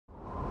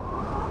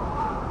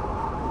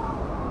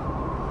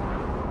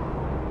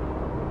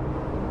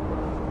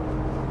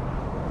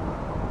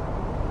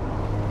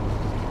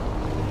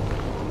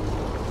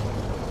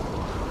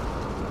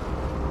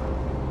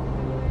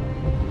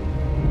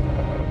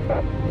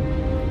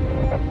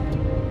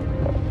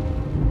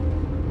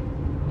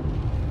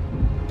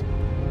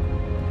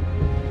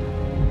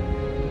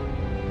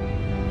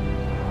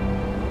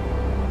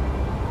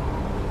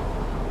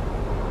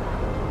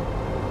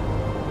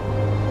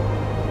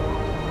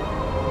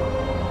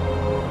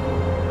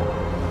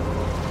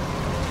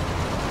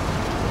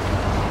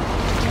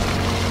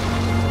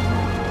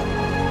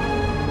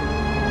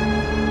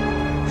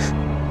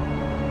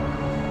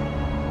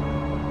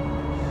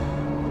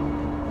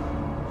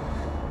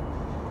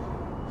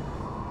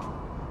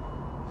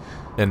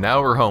And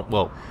now we're home.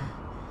 Well,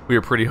 we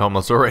were pretty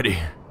homeless already.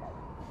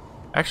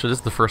 Actually, this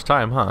is the first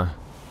time, huh?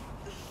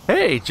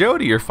 Hey,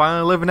 Jodie, you're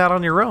finally living out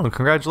on your own.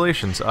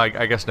 Congratulations. I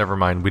guess never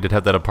mind. We did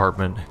have that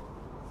apartment.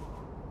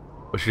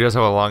 But she does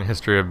have a long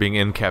history of being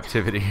in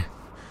captivity.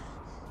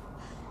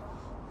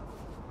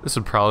 This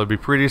would probably be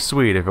pretty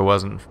sweet if it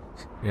wasn't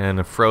in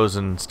a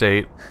frozen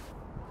state.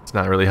 It's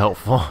not really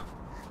helpful.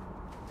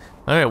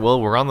 Alright,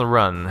 well, we're on the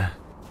run.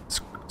 It's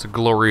a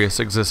glorious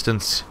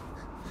existence.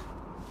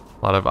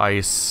 A lot of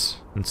ice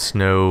and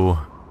snow.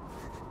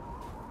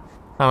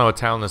 I don't know what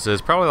town this is.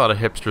 Probably a lot of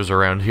hipsters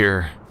around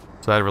here.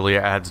 So that really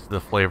adds to the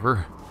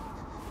flavor.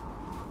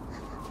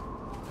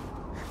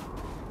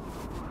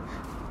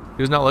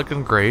 He's not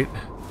looking great.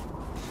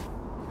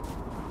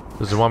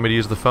 Does it want me to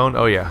use the phone?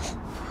 Oh yeah.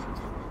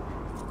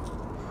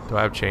 Do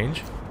I have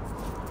change?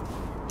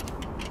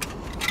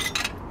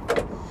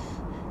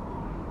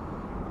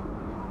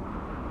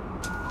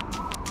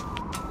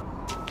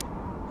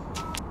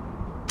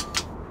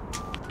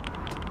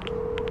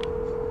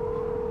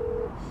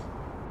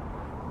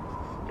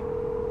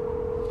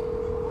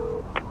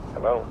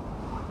 Hello?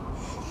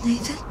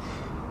 Nathan?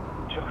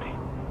 Jodie?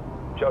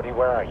 Jodie,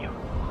 where are you?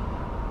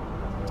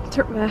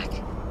 They're back.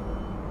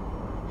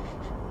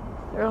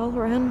 They're all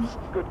around me.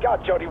 Good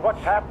God, Jodie, what's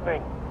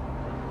happening?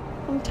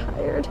 I'm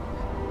tired.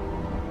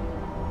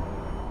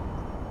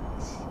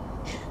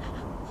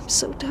 I'm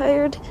so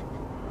tired.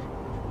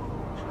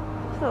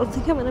 I don't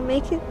think I'm gonna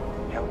make it.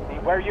 Tell me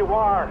where you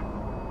are.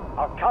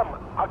 I'll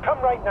come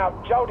right now,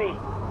 Jodie.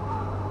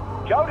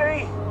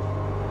 Jodie!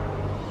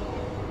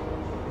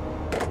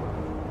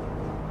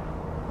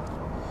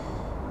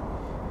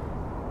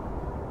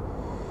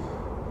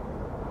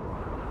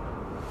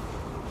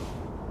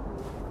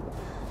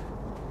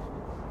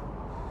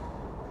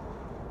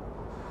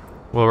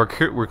 Well,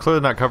 we're clearly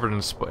not covered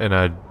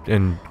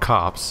in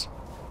cops.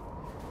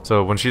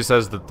 So when she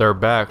says that they're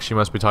back, she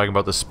must be talking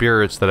about the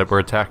spirits that were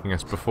attacking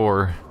us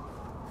before.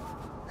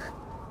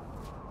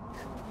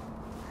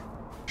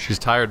 She's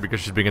tired because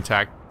she's being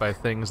attacked by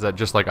things that,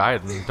 just like I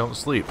don't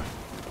sleep.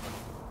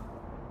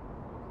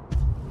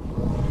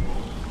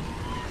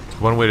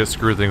 It's one way to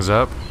screw things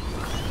up.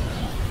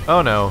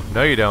 Oh no,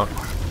 no you don't.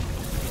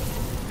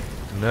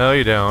 No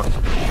you don't.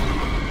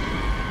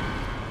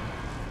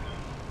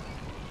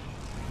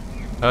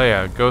 Oh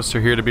yeah, ghosts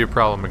are here to be a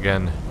problem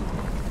again.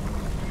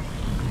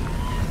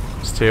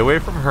 Stay away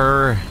from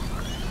her.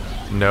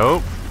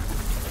 Nope.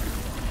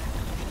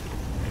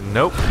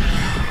 Nope.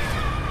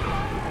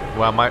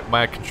 Wow,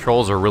 my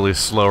controls are really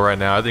slow right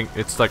now. I think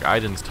it's like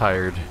Aiden's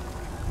tired.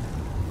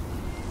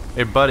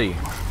 Hey buddy,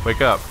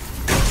 wake up.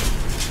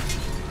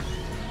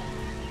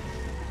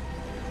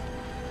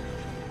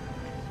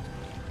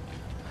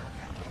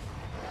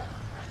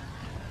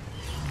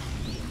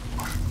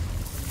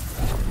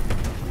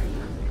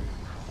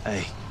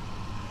 Hey.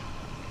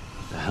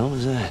 The hell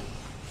was that?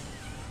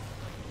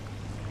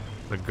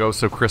 The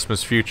ghost of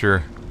Christmas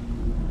future.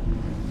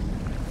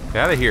 Get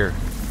out of here.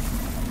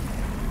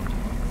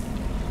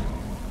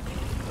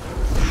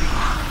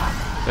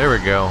 There we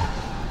go.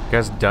 You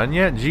guys done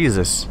yet?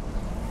 Jesus.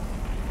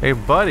 Hey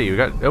buddy, we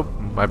got... Oh,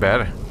 my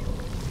bad.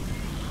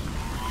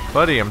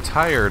 Buddy, I'm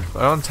tired.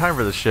 I don't have time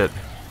for this shit.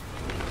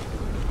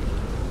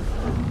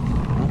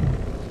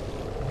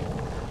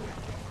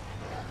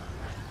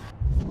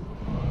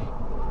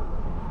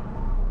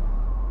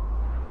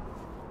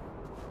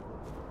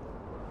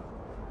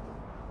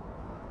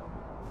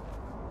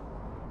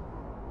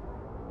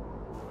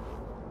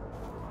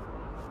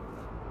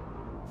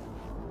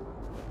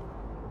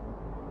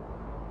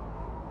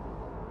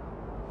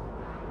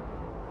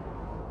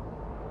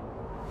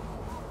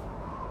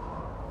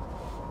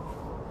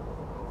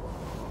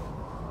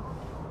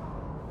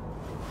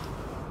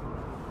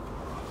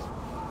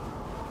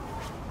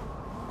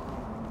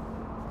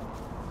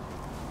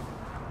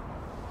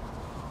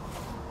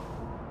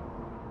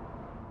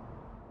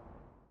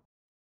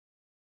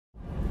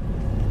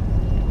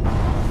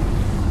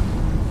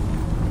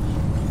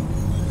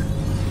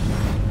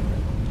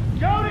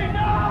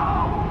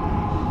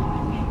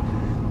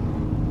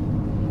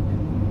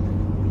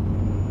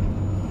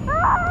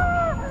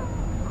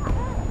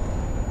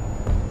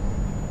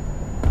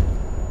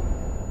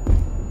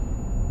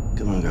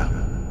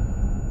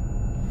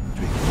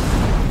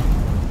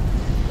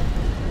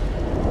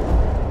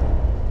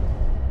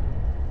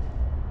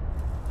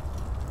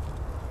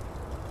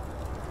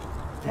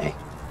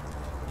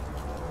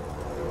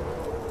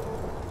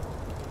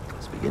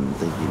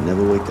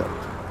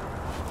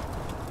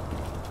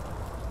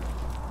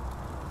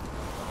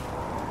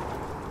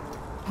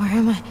 Where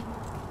am I?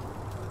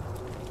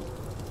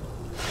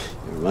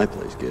 You're in my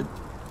place, kid.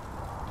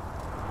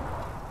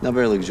 Not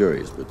very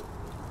luxurious, but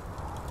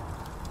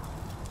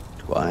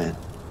quiet.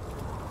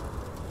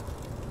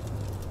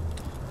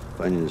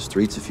 Found you in the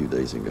streets a few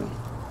days ago.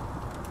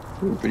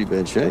 You're in pretty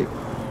bad shape.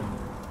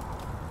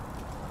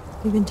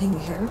 You've been taking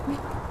care of me?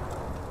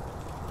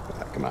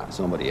 Ah, come on,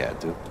 somebody had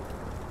to.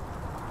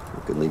 I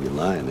couldn't leave you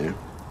lying there,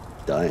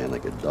 dying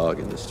like a dog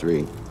in the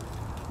street.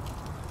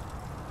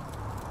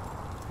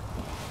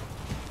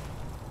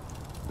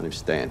 My name's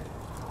Stan.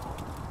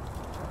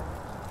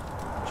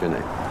 What's your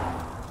name?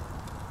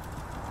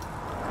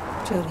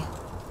 Jodie.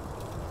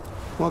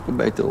 Welcome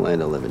back to the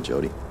land of living,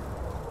 Jodie.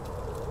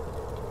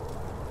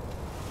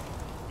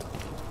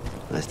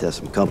 Nice to have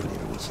some company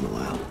every once in a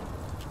while.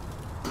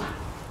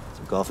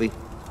 Some coffee?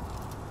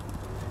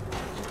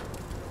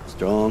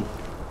 Strong.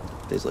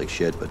 Tastes like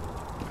shit, but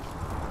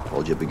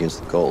hold you up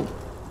against the cold.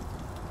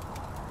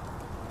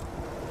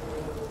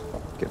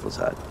 Careful, it's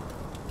hot.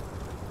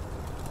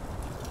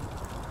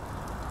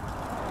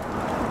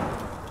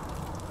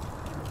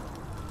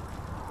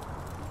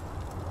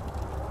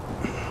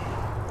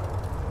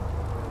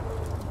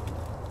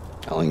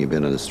 How long you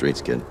been on the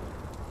streets, kid?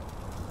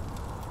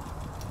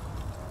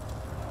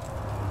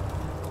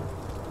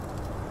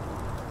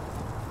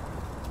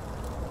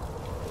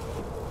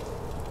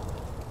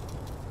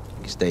 You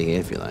can stay here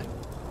if you like.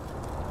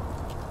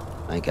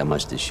 I ain't got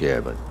much to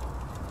share, but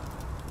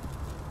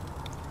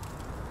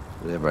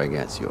whatever I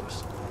got's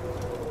yours.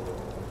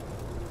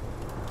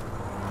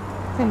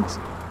 Thanks.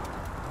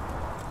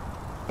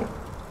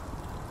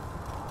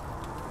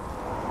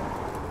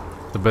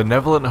 The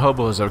benevolent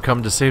hobos have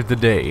come to save the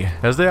day,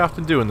 as they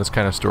often do in this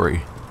kind of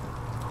story.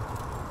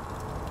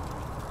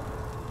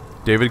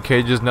 David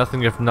Cage is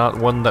nothing if not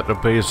one that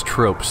obeys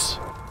tropes.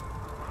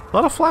 A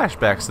lot of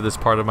flashbacks to this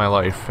part of my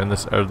life, in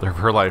this,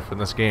 her life in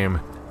this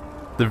game.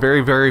 The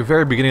very, very,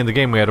 very beginning of the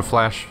game, we had a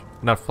flash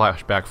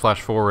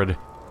forward.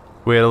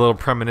 We had a little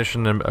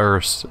premonition,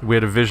 or we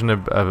had a vision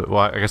of well,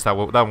 I guess that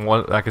was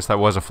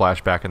a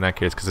flashback in that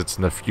case, because it's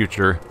in the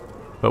future.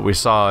 But we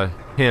saw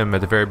him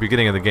at the very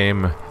beginning of the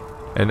game.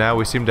 And now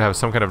we seem to have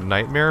some kind of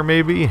nightmare,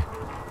 maybe,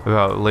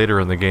 about later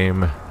in the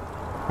game,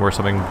 where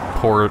something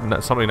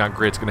not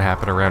great's gonna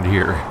happen around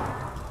here.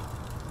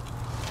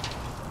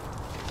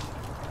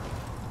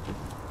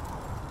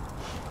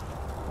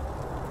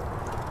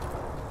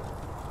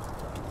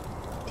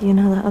 Do you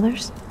know the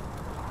others?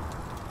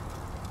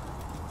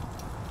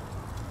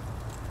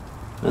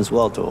 That's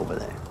Walter over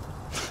there.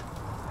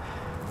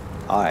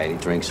 Alright, he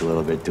drinks a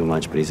little bit too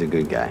much, but he's a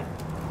good guy.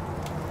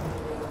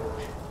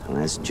 And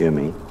that's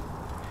Jimmy.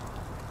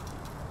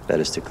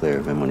 Better to clear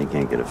of him when he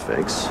can't get a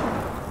fix.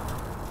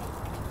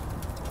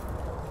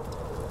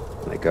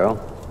 And the girl?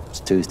 It's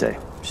Tuesday.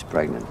 She's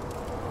pregnant.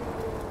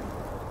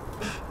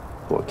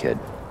 Poor kid.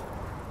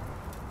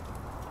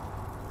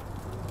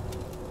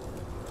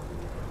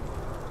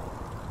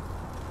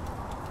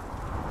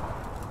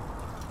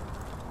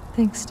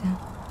 Thanks, Stan.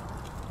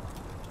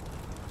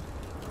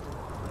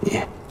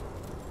 Yeah.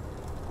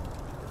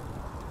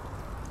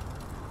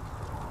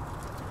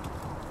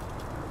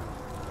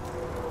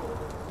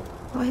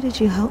 Why did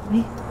you help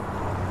me?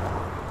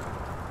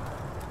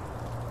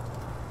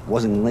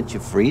 Wasn't gonna let you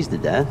freeze to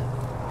death.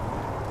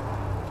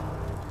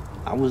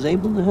 I was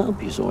able to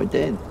help you, so I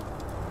did.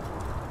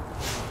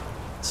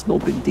 It's no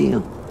big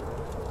deal.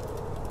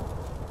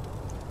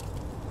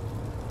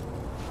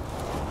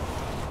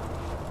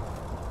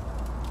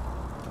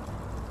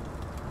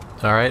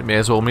 Alright, may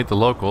as well meet the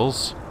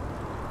locals.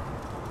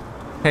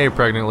 Hey,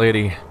 pregnant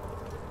lady.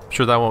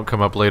 Sure that won't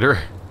come up later.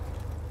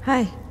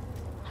 Hi.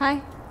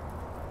 Hi.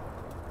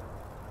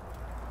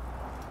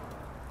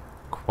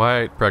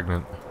 Quite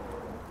pregnant.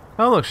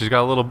 Oh look, she's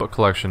got a little book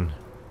collection.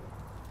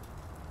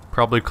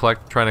 Probably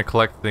trying to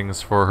collect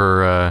things for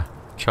her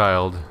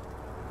child.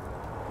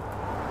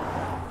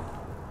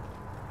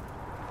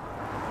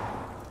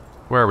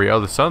 Where are we? Oh,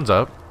 the sun's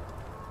up.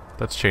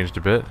 That's changed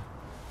a bit.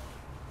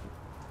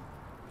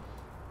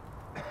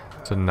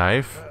 It's a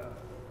knife.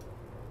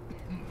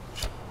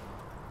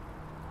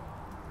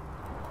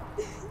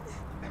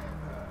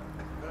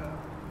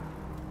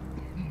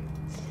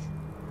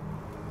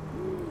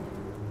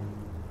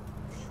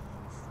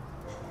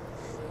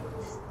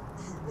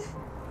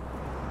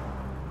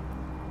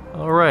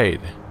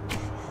 Alright.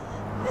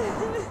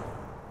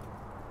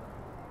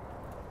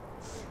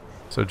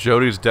 So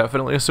Jodie's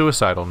definitely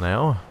suicidal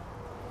now.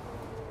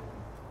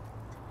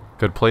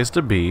 Good place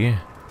to be.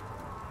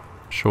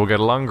 Sure we'll get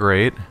along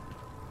great.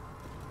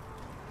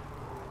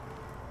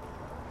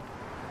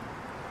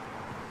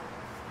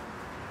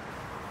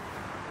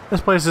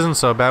 This place isn't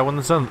so bad when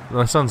the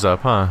sun's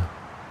up, huh?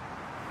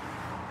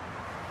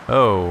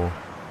 Oh.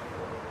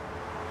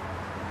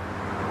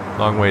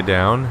 Long way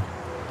down.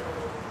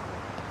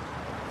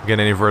 Get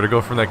any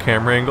vertigo from that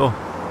camera angle?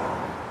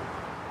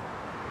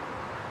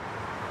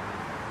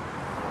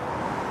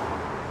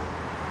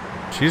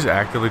 She's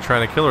actively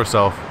trying to kill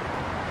herself.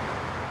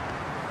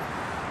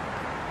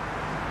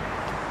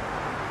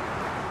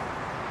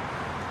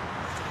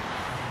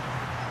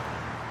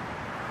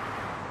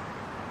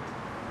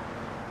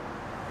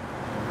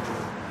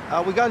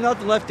 We got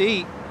nothing left to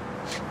eat.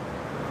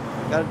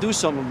 Gotta do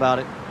something about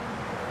it.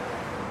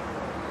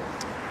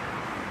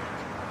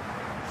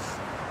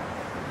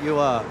 You,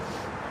 what's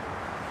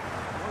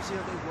the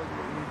other word?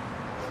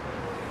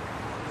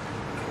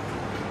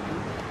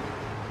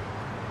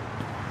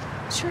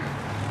 Sure.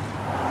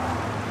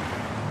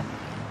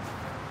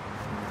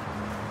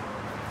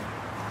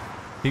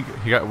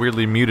 He got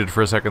weirdly muted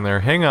for a second there.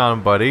 Hang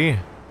on, buddy.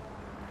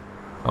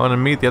 I want to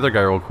meet the other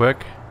guy real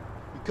quick.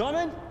 You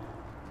coming?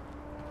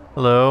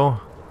 Hello.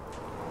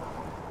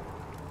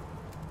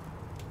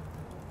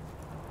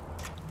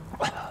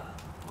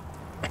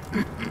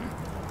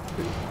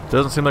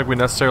 Doesn't seem like we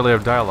necessarily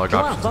have dialogue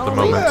options at the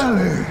moment.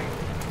 Well,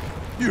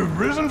 you've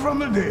risen from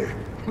the dead.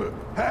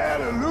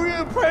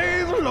 Hallelujah,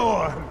 praise the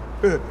Lord.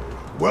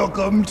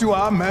 Welcome to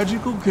our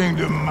magical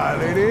kingdom, my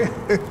lady.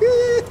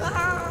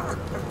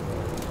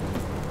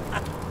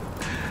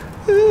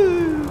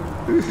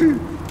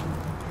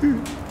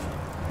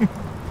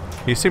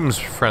 He seems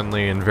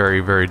friendly and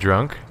very, very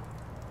drunk.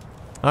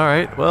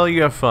 Alright, well,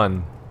 you have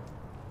fun.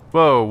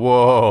 Whoa,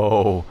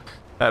 whoa.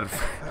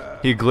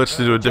 He glitched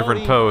into a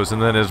different pose,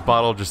 and then his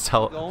bottle just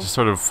sort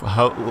of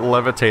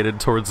levitated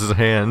towards his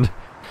hand.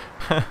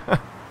 That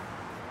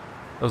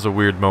was a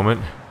weird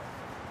moment.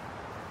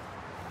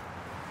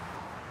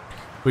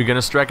 We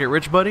gonna strike it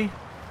rich, buddy?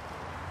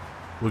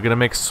 We gonna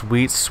make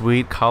sweet,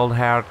 sweet, cold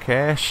hard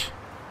cash?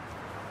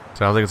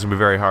 So I don't think it's gonna be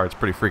very hard. It's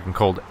pretty freaking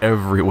cold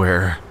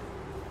everywhere.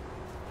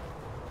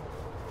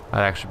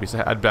 I'd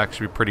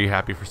actually be pretty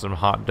happy for some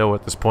hot dough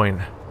at this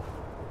point.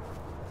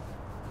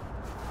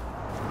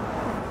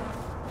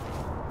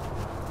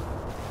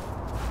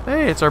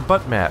 Hey, it's our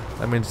butt mat.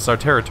 That means it's our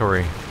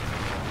territory.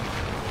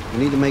 We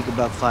need to make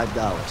about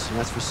 $5, and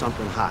that's for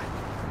something hot.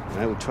 All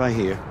right, we'll try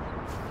here.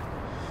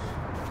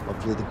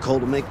 Hopefully the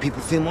cold will make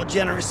people feel more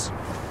generous.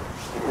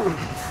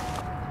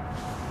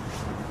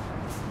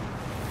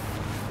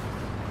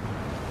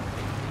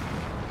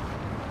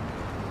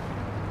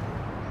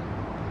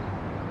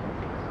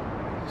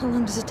 How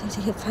long does it take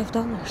to get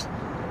 $5?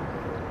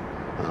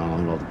 I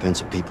don't know,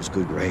 depends on people's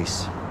good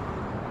grace.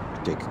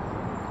 Could take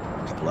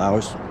a couple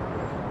hours.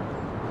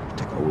 Could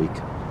take a week.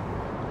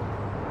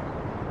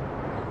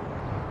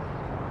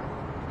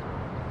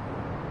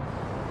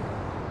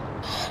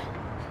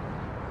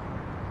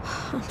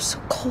 I'm so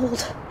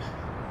cold.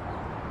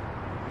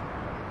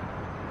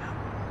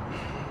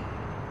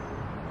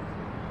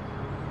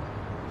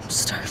 I'm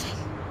starving.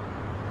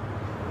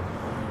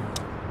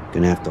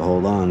 Gonna have to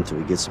hold on until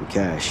we get some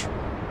cash.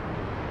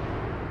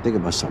 Think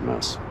about something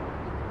else.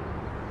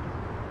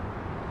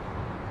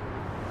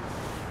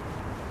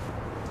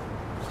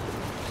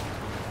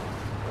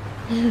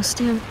 You know,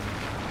 Stan,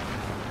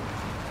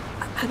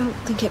 I don't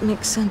think it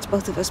makes sense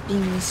both of us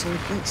being in the same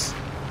place.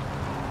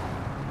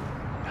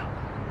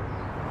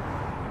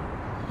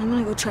 I'm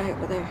gonna go try it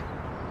over there.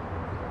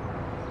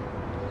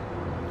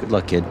 Good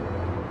luck, kid.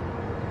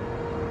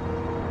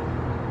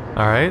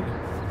 Alright.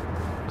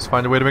 Let's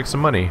find a way to make some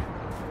money.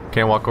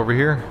 Can't walk over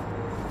here?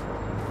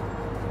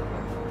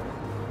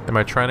 Am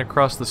I trying to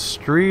cross the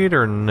street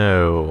or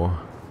no?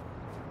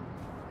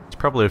 There's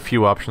probably a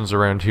few options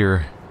around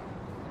here.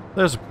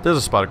 There's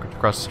a spot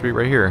across the street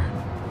right here.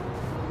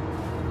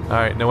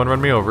 Alright, no one run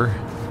me over.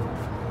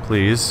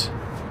 Please.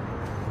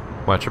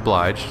 Much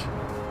obliged.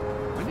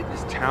 When did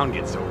this town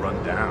get so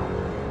run down?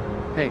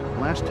 Hey,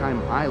 last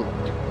time I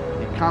looked,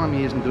 the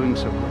economy isn't doing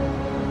so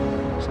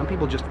good. Some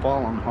people just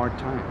fall on hard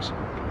times.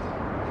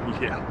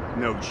 Yeah,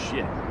 no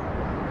shit.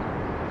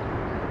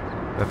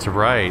 That's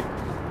right.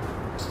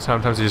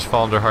 Sometimes you just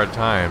fall into hard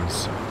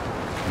times.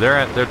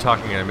 Their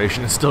talking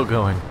animation is still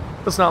going.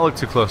 Let's not look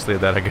too closely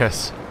at that, I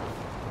guess.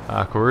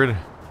 Awkward.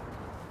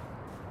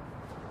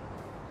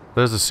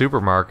 There's a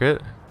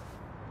supermarket.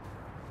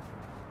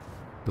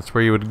 That's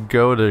where you would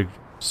go to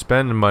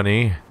spend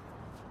money.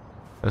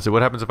 That's it.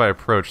 What happens if I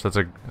approach? That's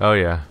a... Oh,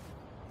 yeah.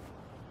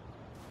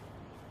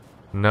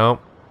 Nope.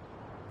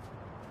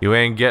 You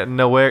ain't getting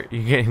nowhere.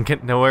 You ain't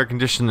getting no air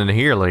conditioning in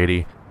here,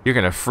 lady. You're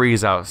gonna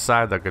freeze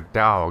outside like a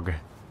dog.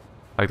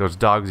 Like those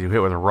dogs you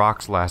hit with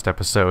rocks last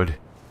episode.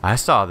 I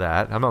saw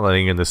that. I'm not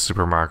letting you in this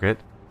supermarket.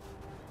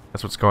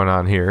 That's what's going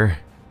on here.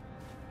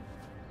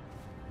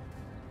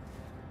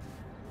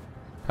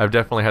 I've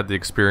definitely had the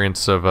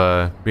experience of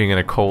being in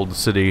a cold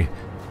city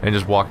and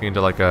just walking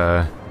into like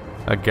a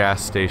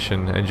gas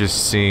station and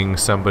just seeing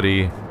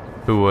somebody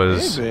who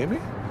was... Hey,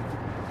 baby.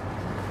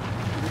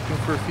 Looking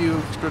for a few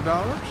extra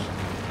dollars?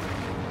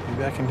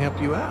 Maybe I can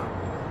help you out.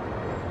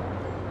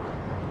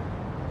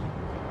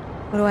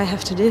 What do I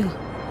have to do?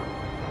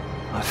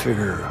 I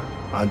figure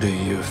I'll do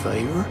you a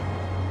favor.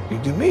 You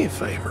do me a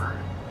favor.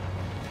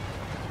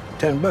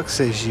 $10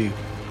 says you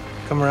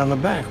come around the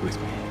back with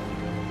me.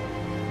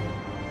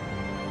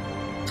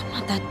 I'm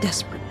not that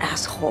desperate,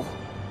 asshole.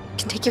 You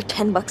can take your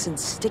 $10 and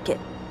stick it.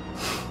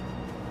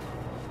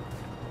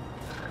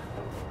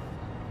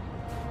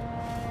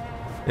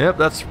 Yep,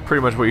 that's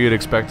pretty much what you'd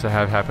expect to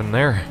have happen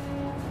there.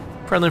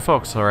 Friendly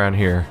folks around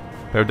here.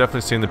 I've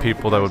definitely seen the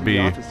people that would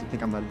be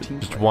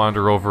just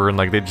wander over and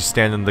like they just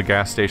stand in the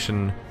gas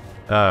station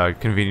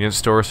convenience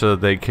store so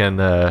that they can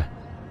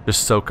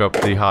just soak up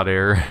the hot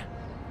air.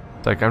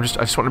 It's like I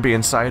just want to be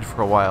inside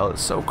for a while.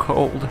 It's so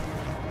cold.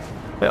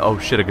 Oh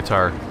shit, a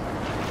guitar.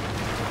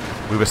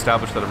 We've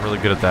established that I'm really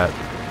good at that.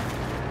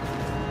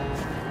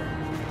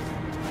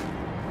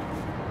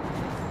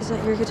 Is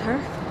that your guitar?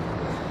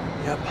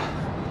 Yep.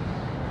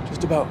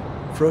 Just about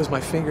froze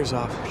my fingers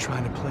off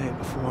trying to play it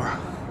before.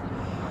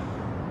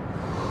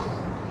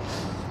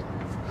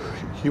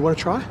 You want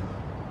to try?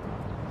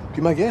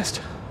 Be my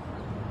guest.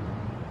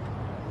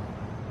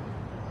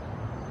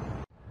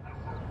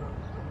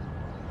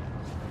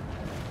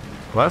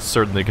 Well, that's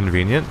certainly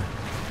convenient.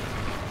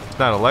 It's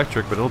not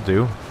electric, but it'll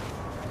do.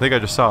 I think I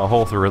just saw a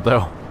hole through it,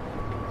 though.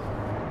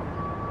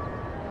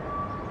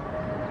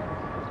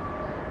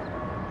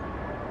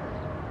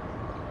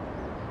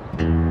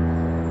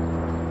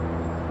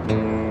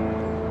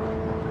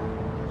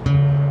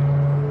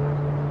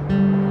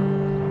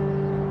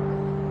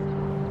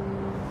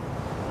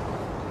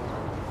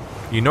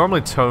 You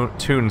normally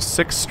tune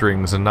 6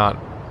 strings and not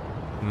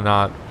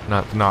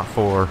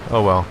 4.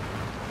 Oh well.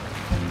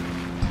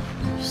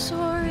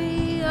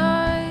 Sorry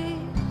eyes,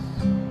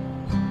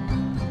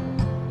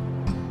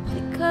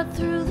 they cut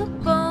through the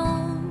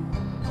bone,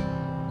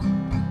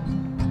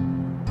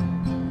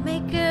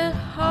 make it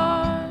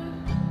hard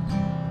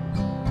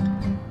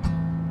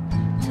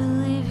to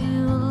leave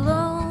you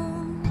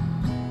alone.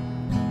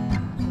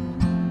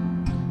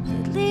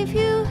 They leave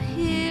you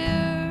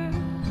here,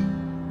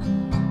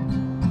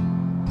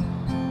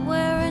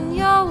 wearing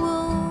your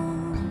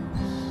wounds,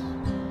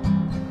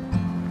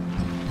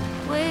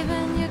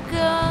 waving your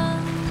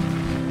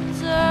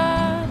guns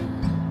at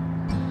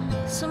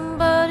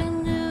somebody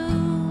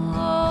new.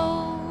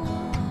 Oh,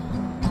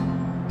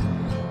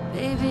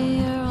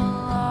 baby, you're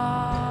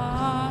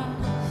lost.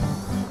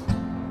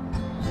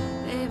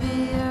 Baby,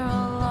 you're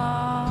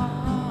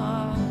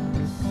lost.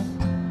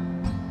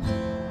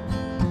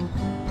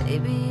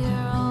 Baby, you're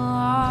a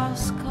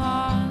lost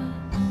cause.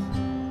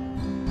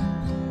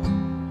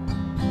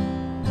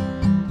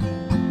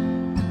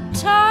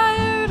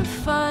 Tired of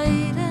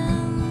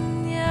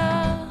fighting,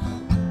 yeah.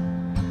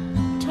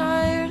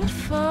 Tired of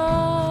fighting.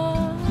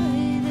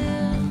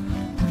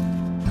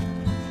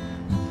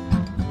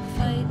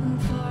 Fighting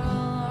for a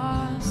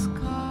lost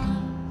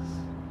cause.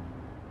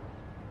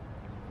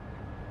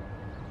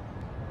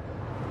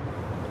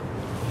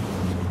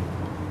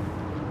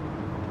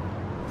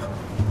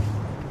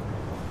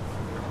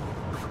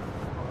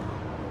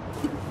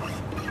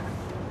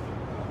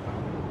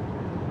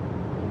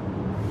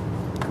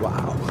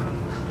 Wow.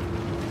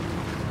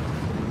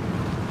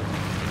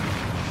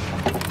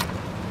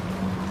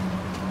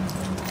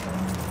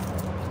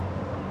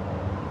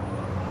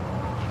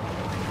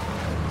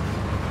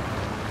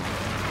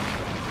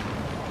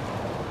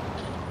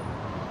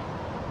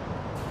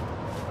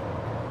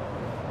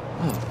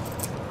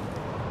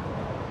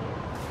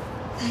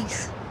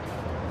 Thanks.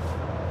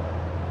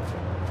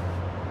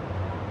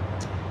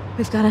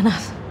 We've got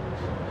enough.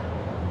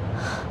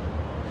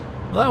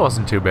 Well, that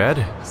wasn't too bad.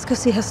 Let's go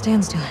see how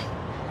Stan's doing.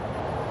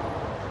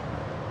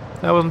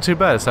 That wasn't too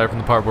bad, aside from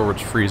the part where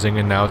it's freezing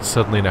and now it's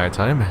suddenly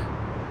nighttime.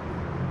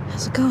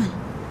 How's it going?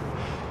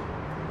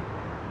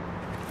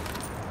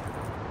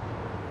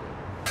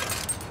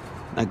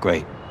 Not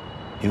great.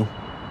 You?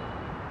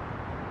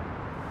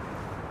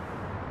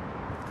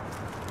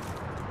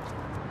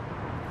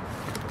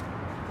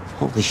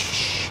 Holy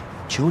sh!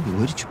 Jodie,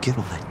 where did you get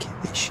all that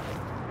cash?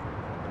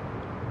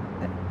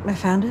 I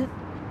found it.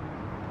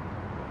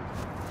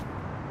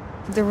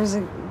 There was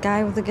a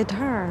guy with a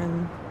guitar,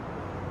 and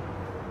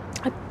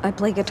I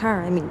play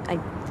guitar. I mean,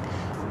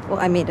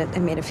 I made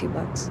a few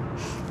bucks.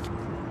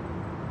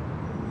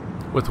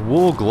 With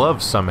wool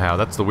gloves somehow.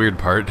 That's the weird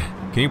part.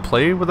 Can you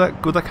play with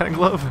that kind of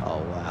glove? Oh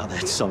wow,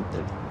 that's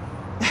something.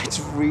 That's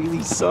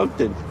really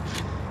something.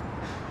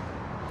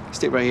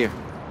 Stay right here.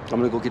 I'm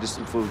gonna go get us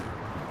some food.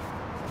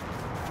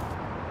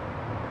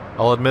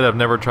 I'll admit I've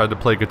never tried to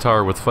play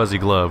guitar with fuzzy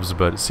gloves,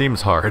 but it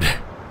seems hard.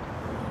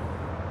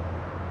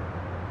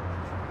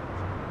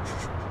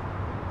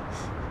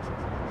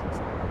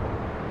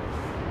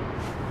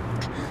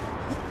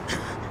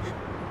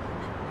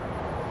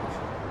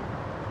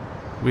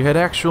 We had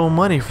actual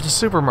money for the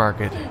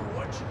supermarket.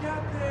 What you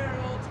got there,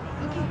 old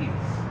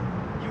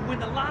man? You win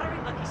the lottery,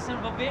 lucky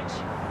son of a bitch.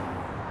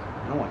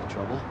 I don't want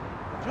trouble.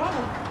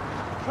 Trouble?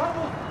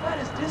 Trouble? That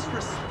is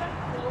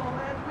disrespectful, old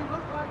man. We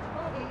look like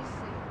trouble.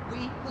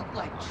 We look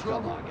like Come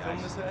trouble. on,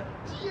 guys.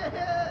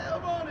 Yeah,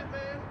 I'm on it,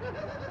 man.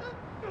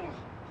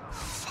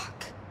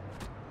 Fuck.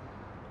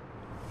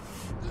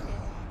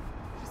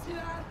 You see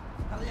that?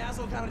 How the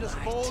asshole kind of just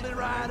folded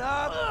right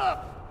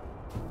up.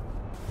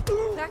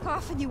 Back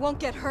off and you won't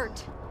get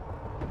hurt.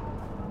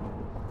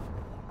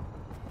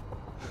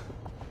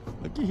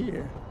 Looky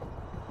here.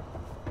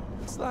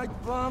 Looks like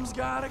Bum's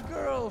got a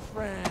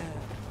girlfriend.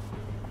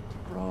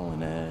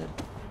 Rolling Ed.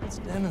 Let's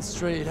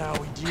demonstrate how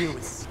we deal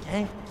with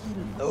skanky,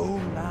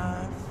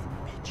 low-life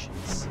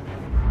bitches.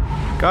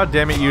 God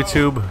damn it,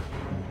 YouTube.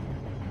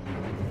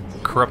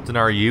 Corrupting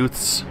our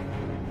youths.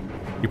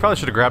 You probably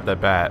should have grabbed that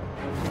bat.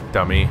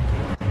 dummy.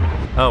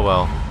 Oh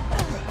well.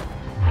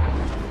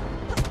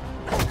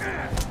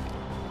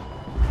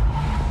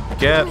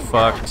 Get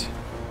fucked.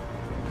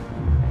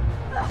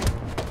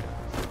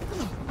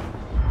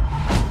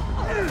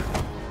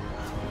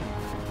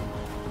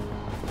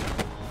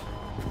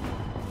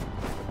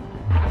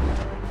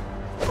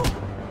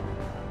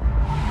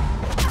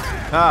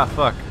 Ah,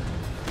 fuck.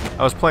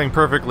 I was playing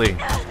perfectly.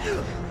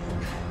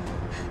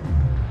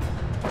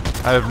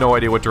 I have no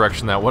idea what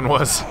direction that one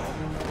was.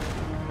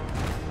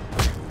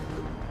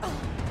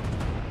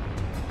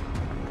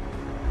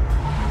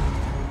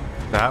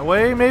 That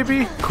way,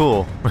 maybe?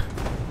 Cool.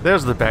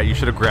 There's the bat you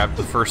should have grabbed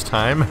the first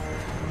time.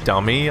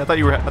 Dummy. I thought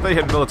you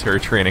had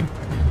military training.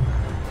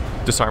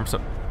 Disarm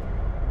some. You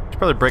should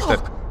probably break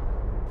that.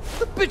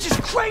 The bitch is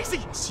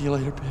crazy! See you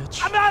later,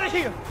 bitch. I'm out of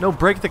here! No,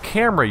 break the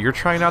camera. You're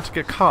trying not to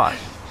get caught.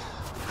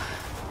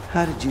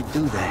 How did you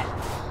do that?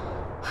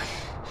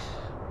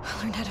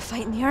 I learned how to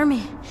fight in the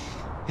army.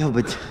 Yo,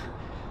 but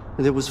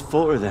there was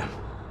 4 of them.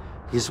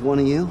 Is one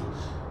of you?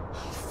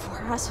 4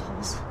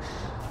 assholes.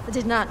 I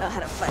did not know how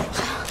to fight.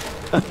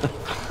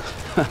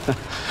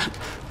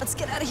 Let's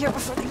get out of here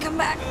before they come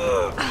back.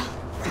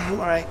 All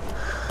right.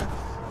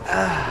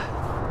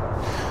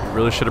 You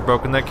really should have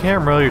broken that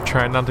camera. You're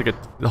trying not to get...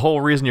 The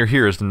whole reason you're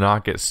here is to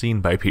not get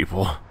seen by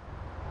people.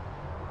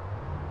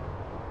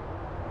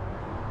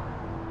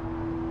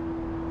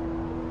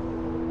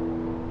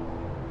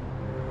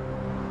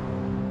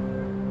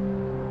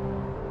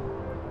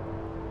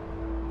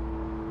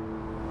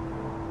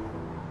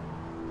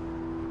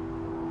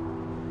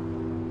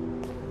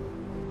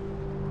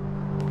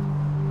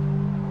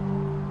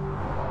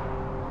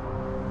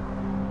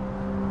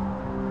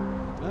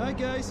 All right,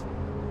 guys.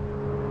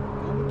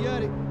 Come and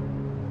get it.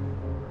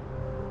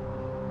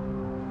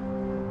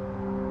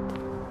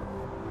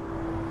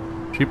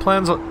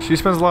 She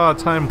spends a lot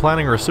of time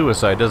planning her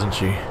suicide, doesn't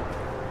she?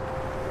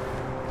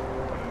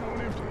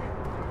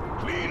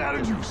 Clean out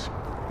of juice.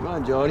 Come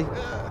on, Jodie.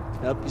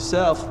 Help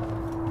yourself.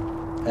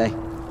 Hey,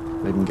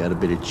 I even got a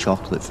bit of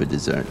chocolate for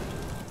dessert.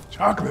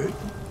 Chocolate?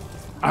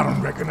 I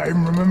don't reckon I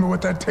even remember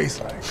what that tastes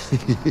like.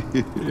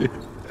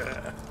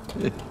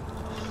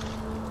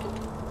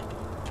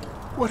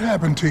 What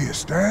happened to you,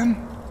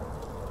 Stan?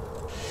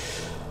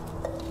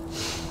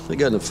 I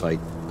got in a fight.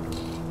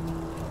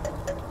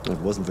 If it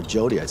wasn't for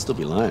Jodie, I'd still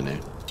be lying there.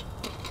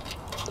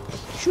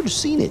 You should have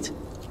seen it.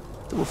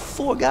 There were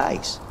 4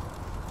 guys.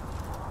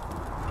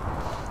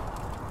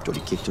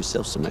 Jodie kicked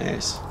herself some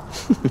ass.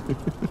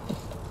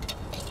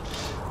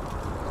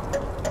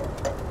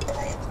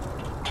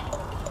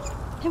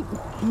 Hey,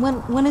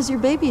 when is your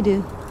baby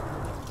due?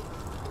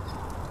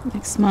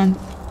 Next month.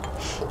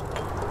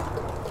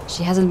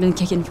 She hasn't been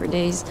kicking for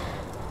days.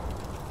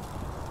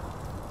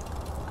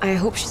 I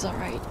hope she's all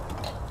right.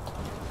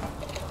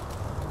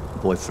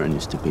 Boyfriend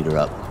used to beat her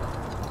up.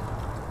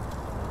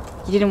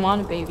 You didn't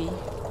want a baby.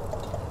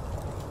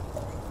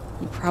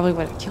 You probably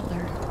would have killed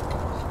her.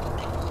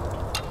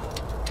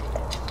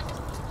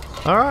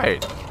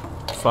 Alright.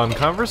 Fun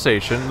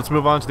conversation. Let's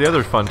move on to the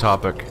other fun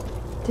topic.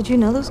 Did you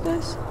know those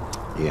guys?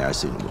 Yeah, I've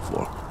seen them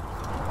before.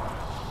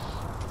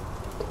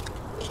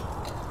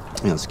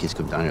 You know, those kids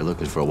come down here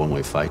looking for a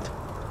one-way fight.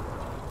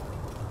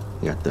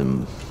 They got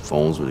them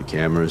phones with the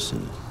cameras,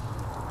 and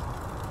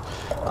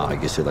I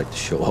guess they like to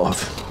show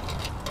off.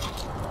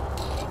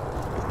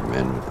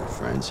 Men with their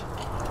friends.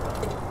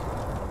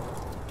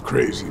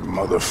 Crazy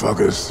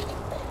motherfuckers.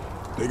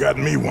 They got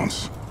me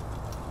once.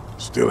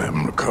 Still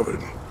haven't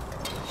recovered.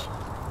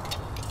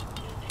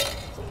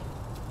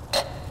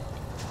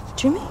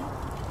 Jimmy?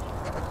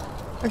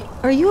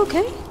 Are you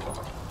okay?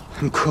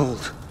 I'm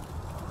cold.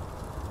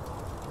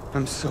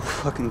 I'm so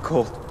fucking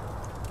cold.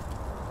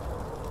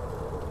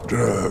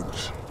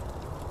 Drugs.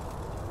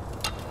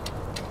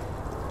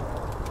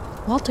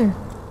 Walter,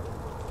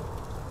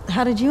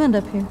 how did you end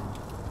up here?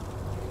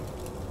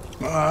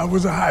 I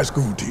was a high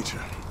school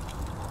teacher.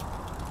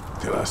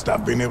 Till I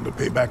stopped being able to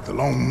pay back the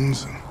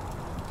loans and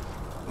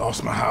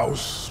lost my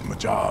house, my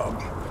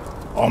job,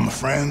 all my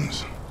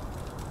friends.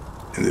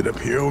 Ended up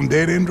here on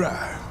Dead End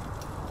Drive.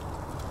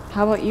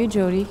 How about you,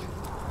 Jodie?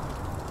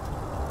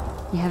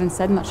 You haven't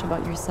said much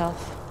about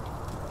yourself.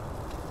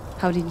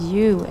 How did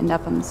you end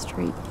up on the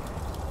street?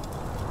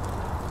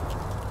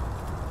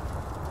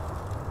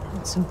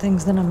 Some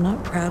things that I'm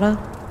not proud of.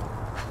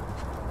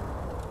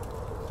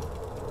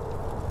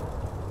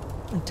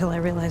 Until I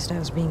realized I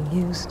was being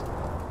used.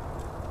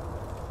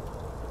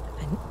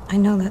 I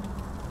know that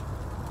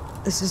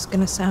this is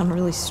gonna sound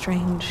really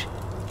strange,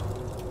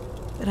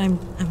 but I'm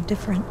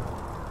different.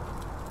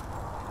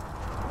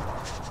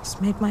 It's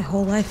made my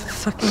whole life a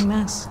fucking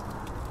mess.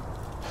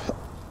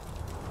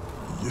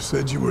 You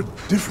said you were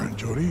different,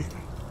 Jodie.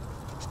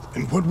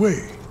 In what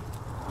way?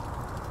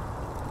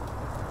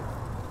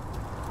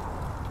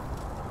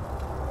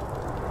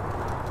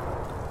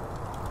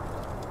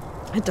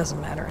 It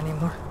doesn't matter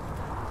anymore.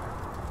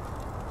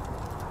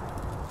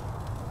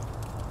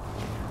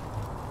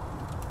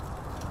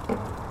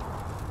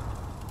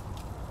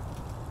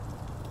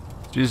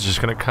 She's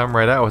just gonna come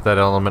right out with that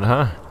element,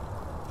 huh?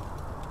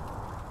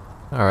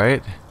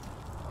 Alright.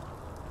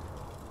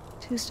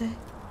 Tuesday.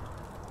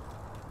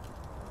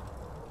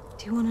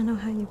 Do you want to know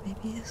how your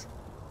baby is?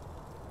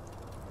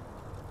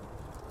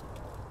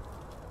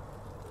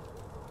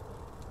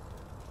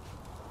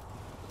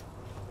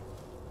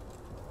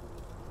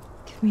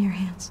 Give me your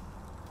hands.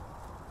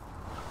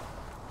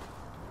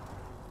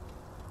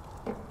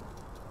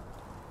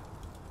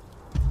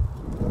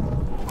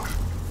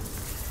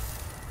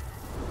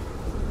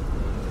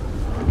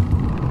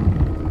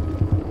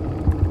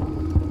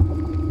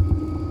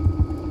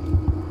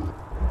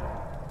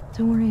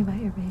 Don't worry about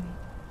your baby.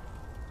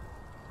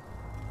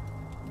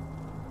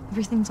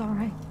 Everything's all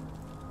right.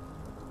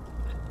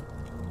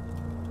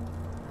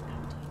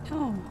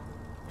 No.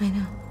 I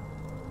know.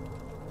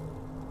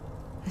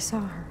 I saw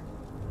her.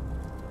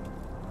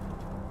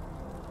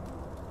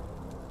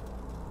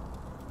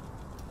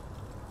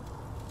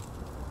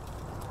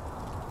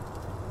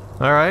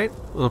 Alright,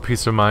 a little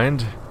peace of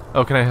mind.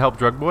 Oh, can I help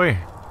Drug Boy?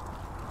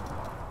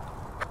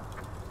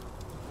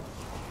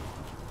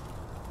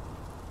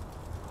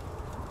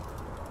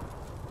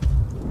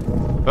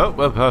 Oh,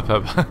 up, up,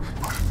 up.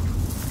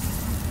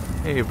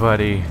 Hey,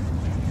 buddy.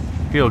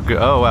 Feel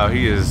good. Oh, wow,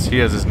 he has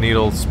his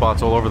needle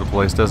spots all over the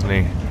place, doesn't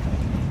he? Do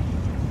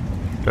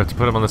I have to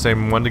put them on the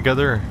same one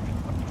together?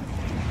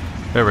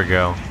 There we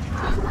go.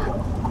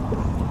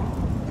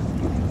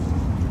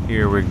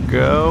 Here we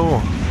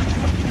go.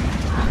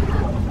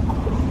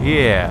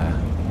 Yeah.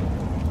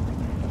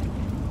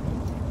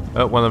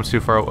 Oh, one of them's too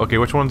far. Okay,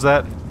 which one's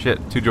that? Shit,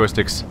 2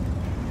 joysticks.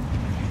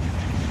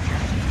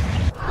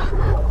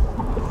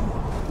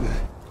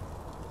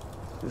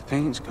 The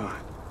pain's gone.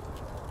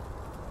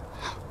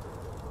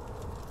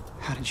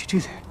 How did you do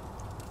that?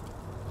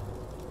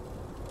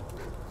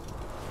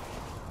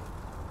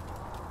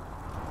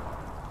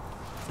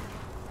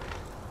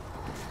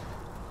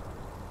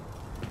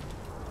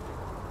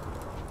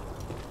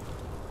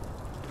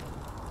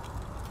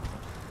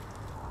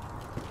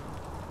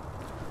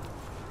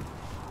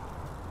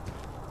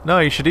 No,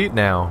 you should eat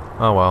now.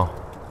 Oh well.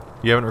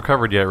 You haven't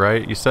recovered yet,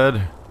 right? You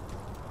said?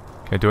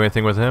 Can't do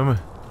anything with him?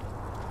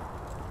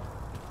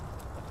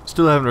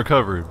 Still haven't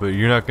recovered, but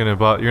you're not gonna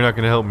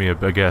help me,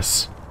 I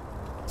guess.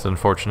 It's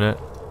unfortunate.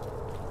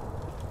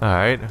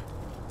 Alright.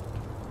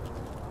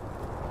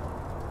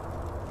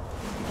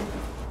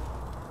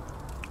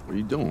 What are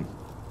you doing?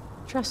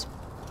 Trust me.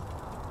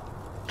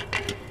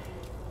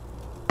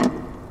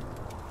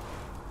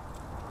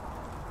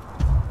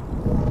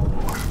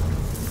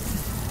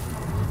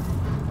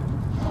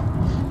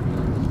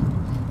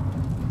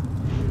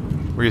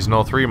 We're using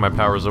all 3 of my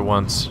powers at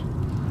once.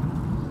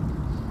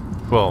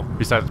 Well,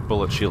 besides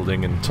bullet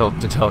shielding and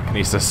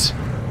telekinesis.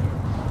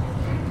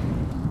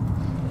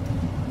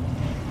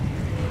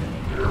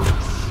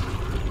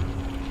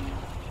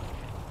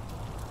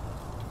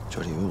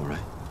 Jodie, you all right?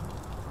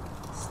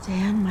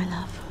 Stan, my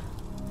love.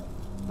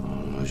 Oh,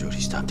 no, Jodie,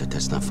 stop that.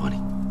 That's not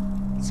funny.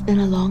 It's been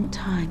a long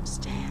time,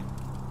 Stan.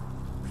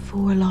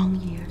 4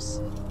 long years.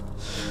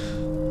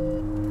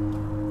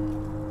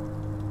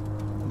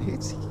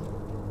 Nancy.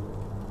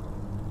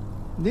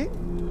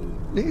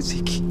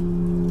 Nancy,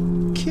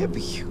 can't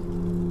be you.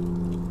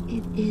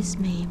 It is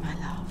me, my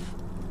love.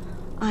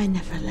 I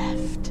never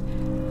left.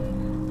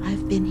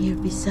 I've been here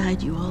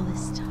beside you all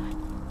this time.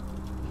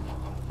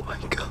 Oh my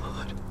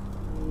God.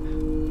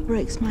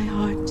 Breaks my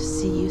heart to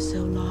see you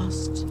so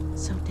lost,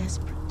 so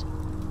desperate.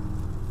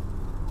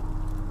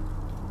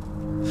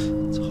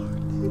 It's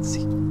hard,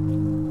 Nancy.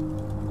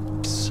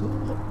 So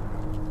hard.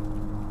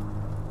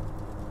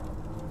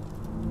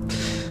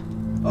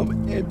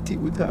 I'm empty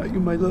without you,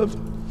 my love.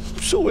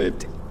 I'm so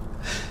empty.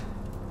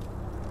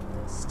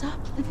 Stop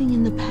living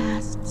in the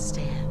past,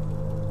 Stan.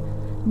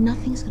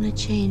 Nothing's gonna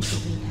change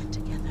what we had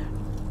together.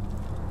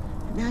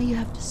 And now you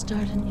have to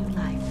start a new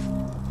life.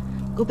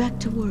 Go back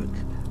to work.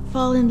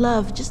 Fall in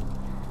love. Just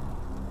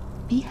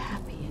be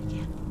happy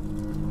again.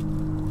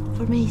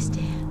 For me,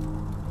 Stan.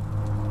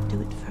 Do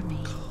it for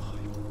me. Oh, I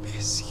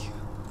miss you.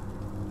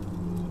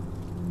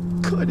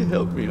 God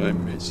help me, I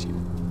miss you.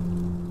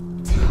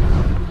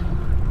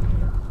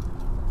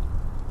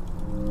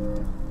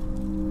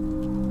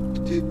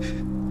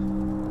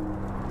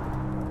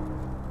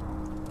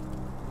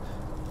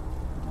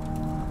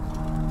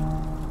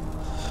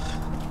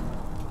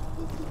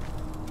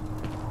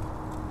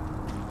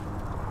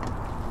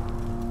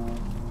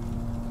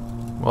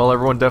 Well,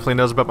 everyone definitely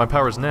knows about my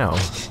powers now.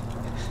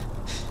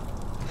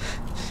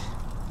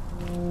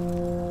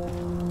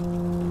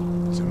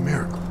 It's a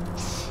miracle.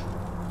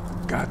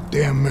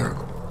 Goddamn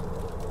miracle.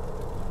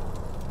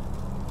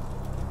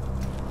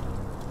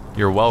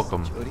 You're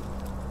welcome. Jodie.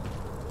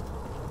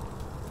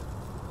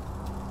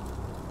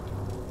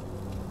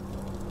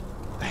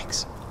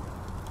 Thanks.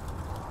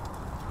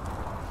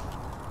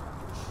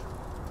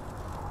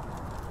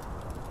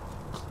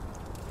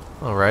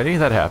 Alrighty,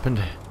 that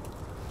happened.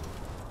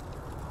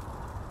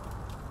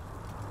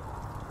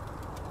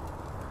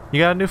 You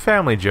got a new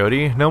family,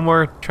 Jodie. No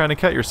more trying to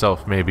cut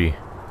yourself, maybe.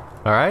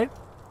 Alright?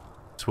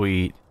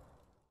 Sweet.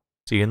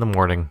 See you in the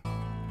morning.